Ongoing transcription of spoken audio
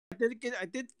I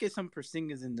did get some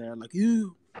Porzingis in there, like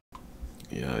you.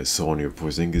 Yeah, I saw one of your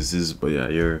Porzingis, but yeah,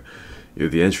 you're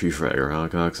the entry fragger, huh,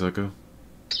 cocksucker?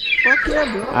 Fuck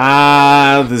yeah, bro.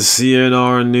 Ah, the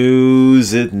CnR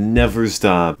news, it never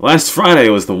stopped. Last Friday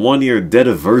was the 1-year dead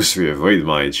anniversary of Rate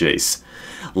My Chase.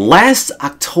 Last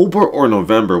October or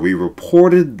November, we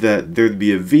reported that there'd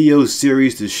be a video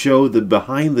series to show the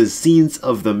behind the scenes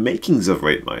of the makings of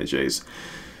Rate My Chase.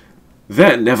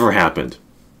 That never happened.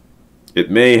 It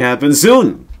may happen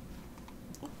soon.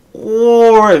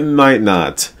 Or it might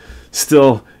not.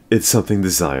 Still, it's something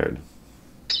desired.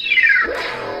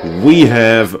 We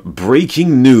have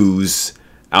breaking news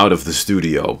out of the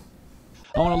studio.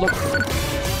 I want to look.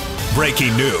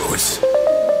 Breaking news.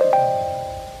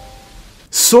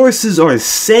 Sources are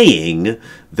saying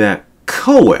that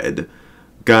Coed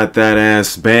got that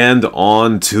ass banned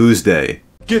on Tuesday.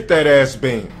 Get that ass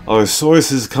banned. Our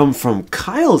sources come from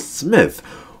Kyle Smith,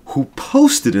 who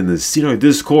posted in the CnR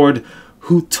Discord,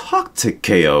 who talked to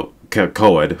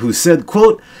Coed, who said,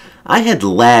 quote, I had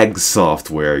lag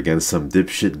software against some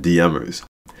dipshit DMers.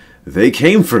 They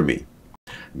came for me.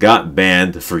 Got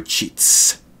banned for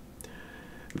cheats.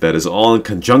 That is all in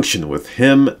conjunction with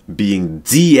him being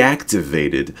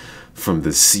deactivated from the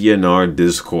CnR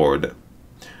Discord.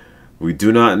 We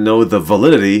do not know the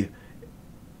validity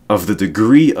of the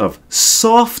degree of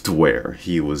software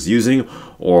he was using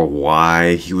or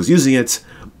why he was using it,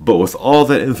 but with all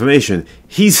that information,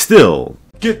 he's still...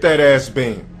 Get that ass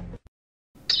banned.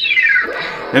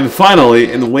 And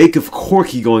finally, in the wake of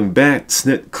Corky going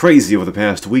bat-snit crazy over the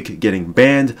past week, getting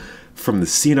banned from the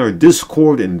CnR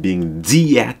Discord and being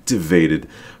deactivated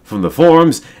from the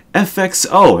forums,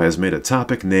 FXO has made a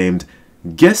topic named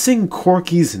Guessing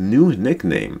Corky's New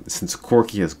Nickname, since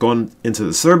Corky has gone into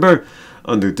the server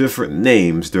under different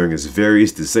names during his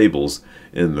various disables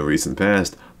in the recent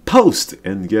past. Post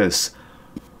and guess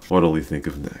what'll we think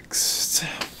of next.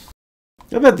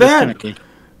 How about that?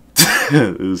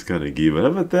 It was kind of gay, but how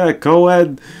about that?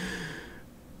 Coed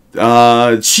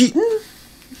cheating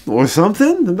or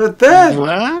something? How about that?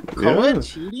 What? Coed Yeah.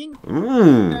 cheating?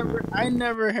 Mm. I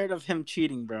never heard of him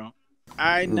cheating, bro.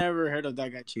 I never heard of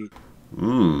that guy cheating.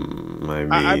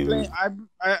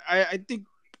 I think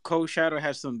Cold Shadow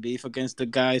has some beef against the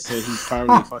guy, so he's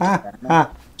probably fucking banned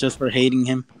just for hating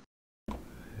him.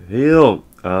 He'll,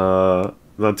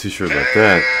 not too sure about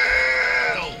that.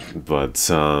 But,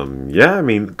 yeah, I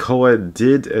mean, Coed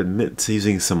did admit to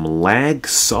using some lag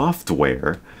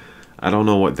software. I don't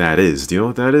know what that is. Do you know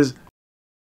what that is?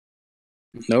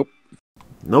 Nope.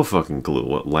 No fucking clue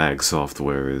what lag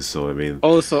software is, so I mean...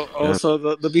 Also,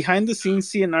 the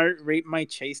behind-the-scenes CnR Rate My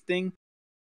Chase thing...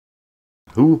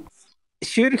 Who?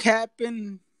 Should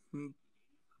happen,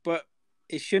 but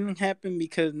it shouldn't happen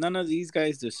because none of these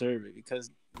guys deserve it, because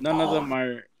none of them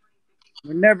are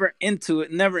never into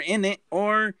it, never in it,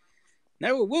 or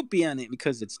never will be on it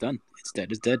because it's done. It's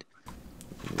dead. It's dead.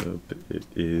 Yep, it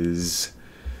is.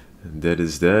 Dead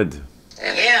is dead.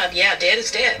 Yeah, dead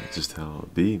is dead. That's just how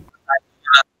it be.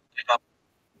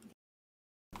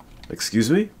 Excuse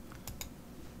me?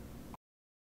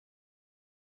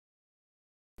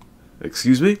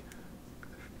 Excuse me?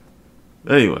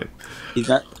 Anyway. Is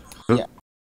that? Yeah.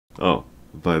 Oh,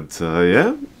 but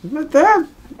yeah, about that.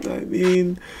 I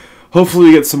mean, hopefully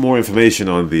we get some more information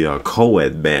on the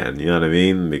Coed ban. You know what I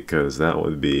mean? Because that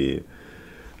would be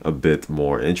a bit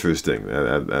more interesting.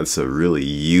 That's a really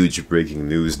huge breaking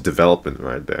news development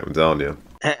right there. I'm telling you.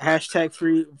 Hashtag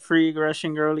free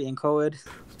Russian girly and Coed.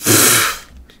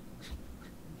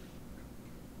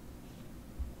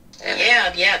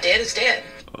 Yeah, dead is dead.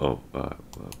 Oh, well.